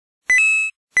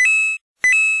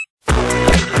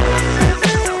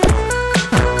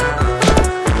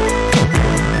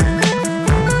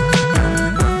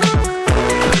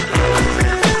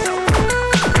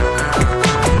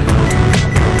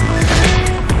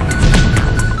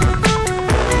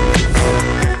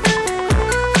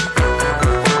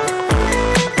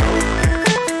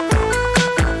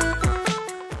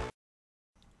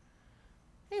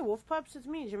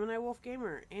me, Gemini Wolf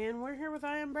Gamer, and we're here with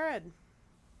I Am Bread.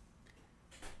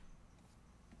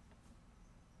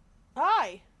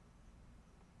 Hi!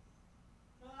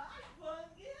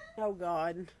 Oh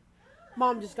God.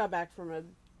 Mom just got back from a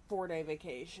 4-day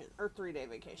vacation, or 3-day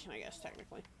vacation, I guess,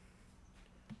 technically.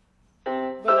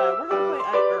 But, we're gonna play,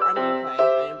 I'm gonna play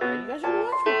I Am Bread. You guys are gonna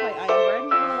watch me play I Am Bread, and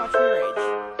you're gonna watch me rage.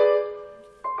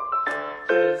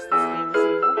 Because this game is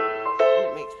evil, and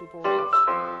it makes people rage.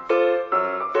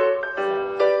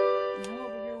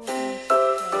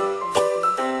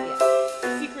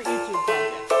 Secret YouTube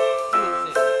project.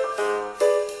 Coming soon.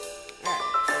 Alright,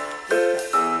 let's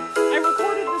try. I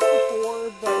recorded this before,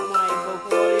 but my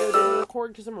vocal audio didn't record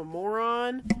because I'm a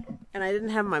moron, and I didn't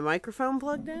have my microphone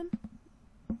plugged in.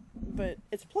 But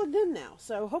it's plugged in now,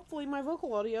 so hopefully my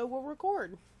vocal audio will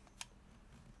record.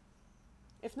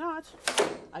 If not,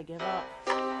 I give up.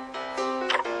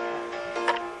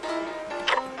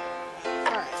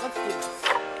 Alright, let's do this.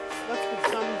 Let's get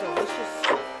some delicious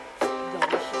toast.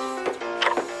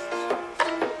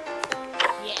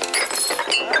 Yeah.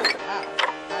 Oh, wow.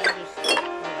 I just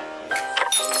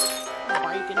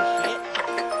breaking shit.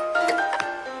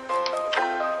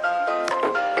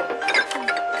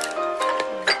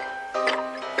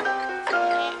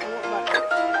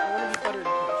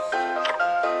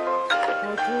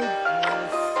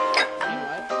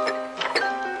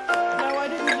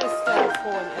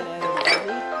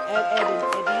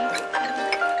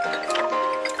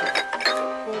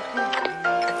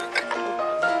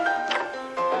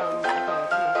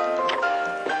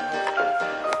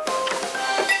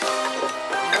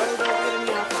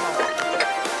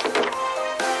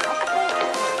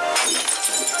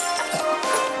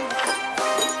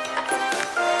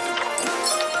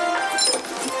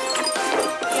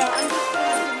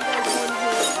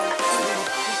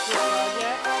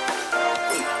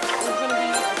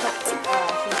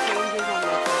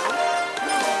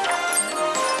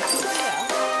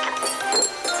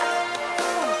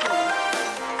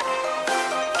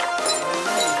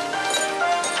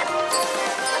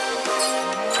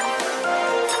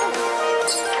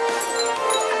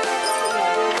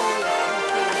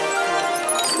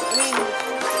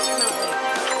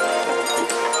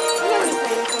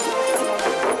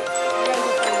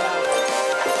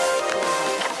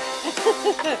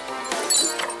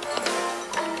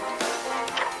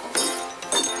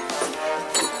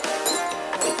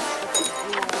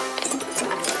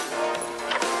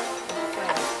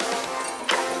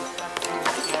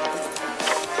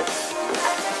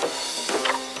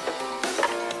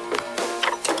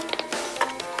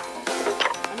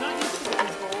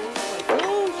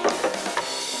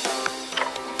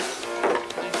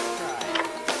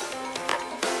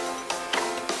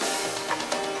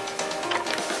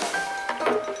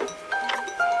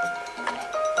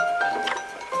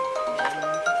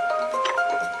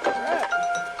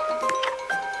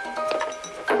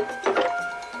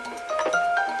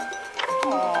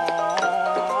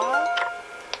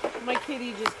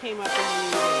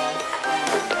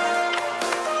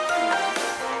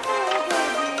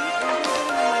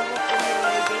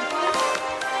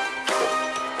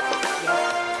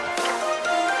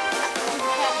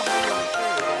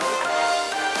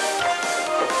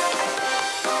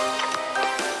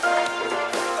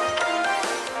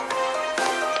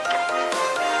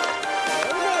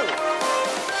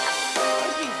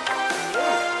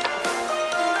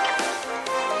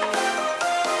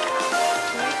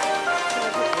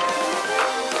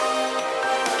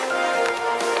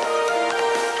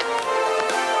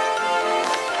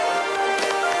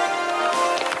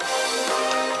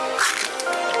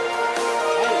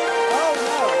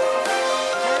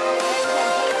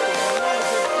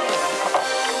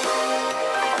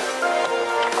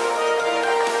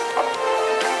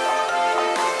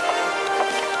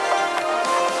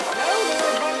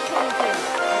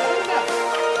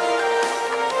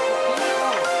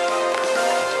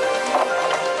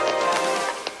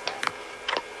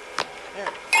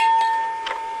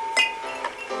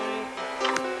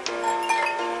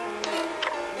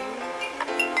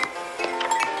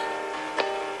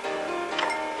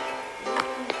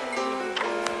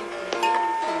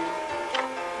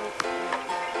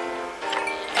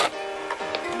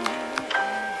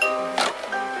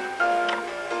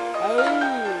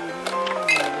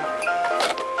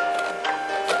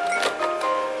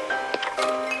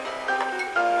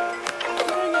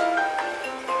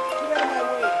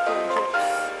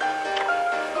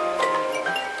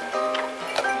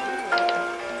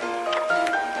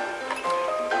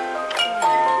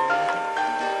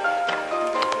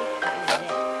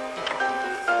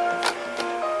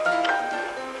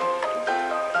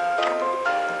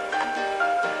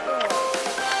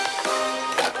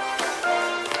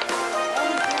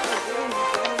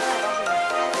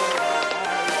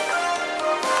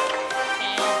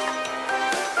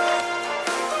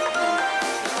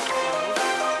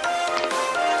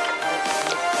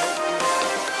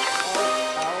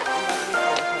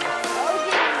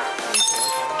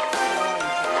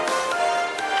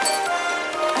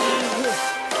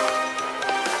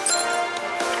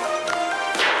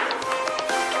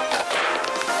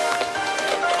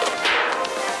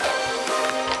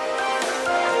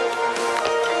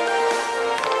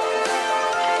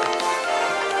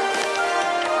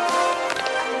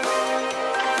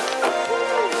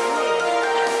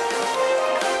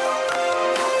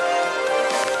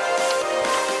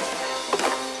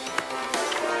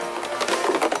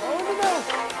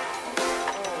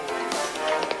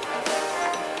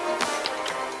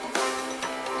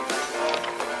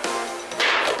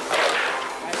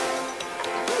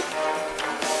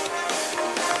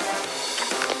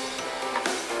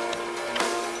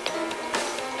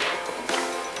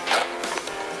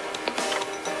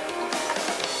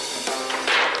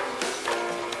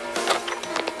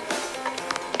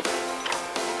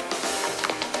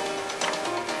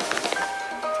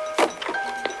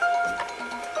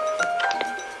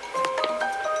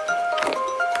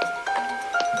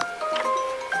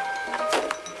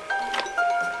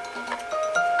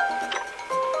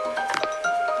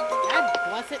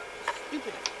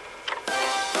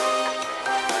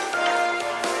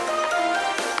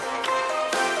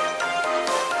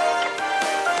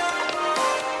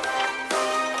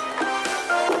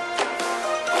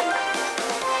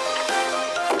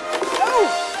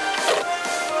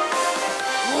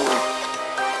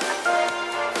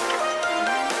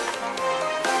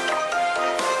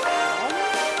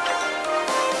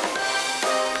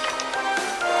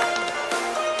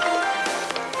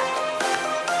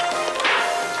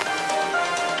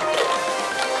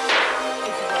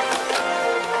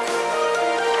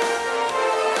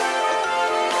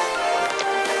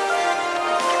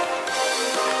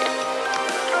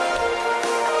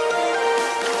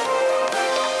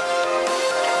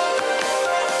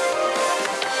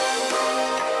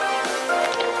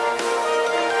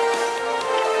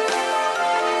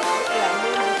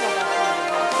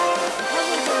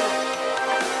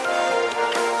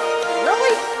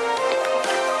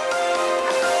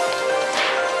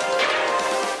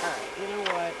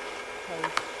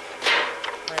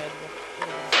 red.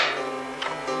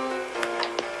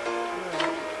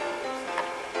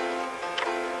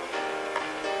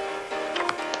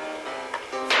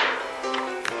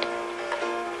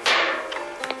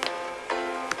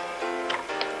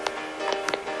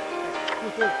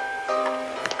 Alright.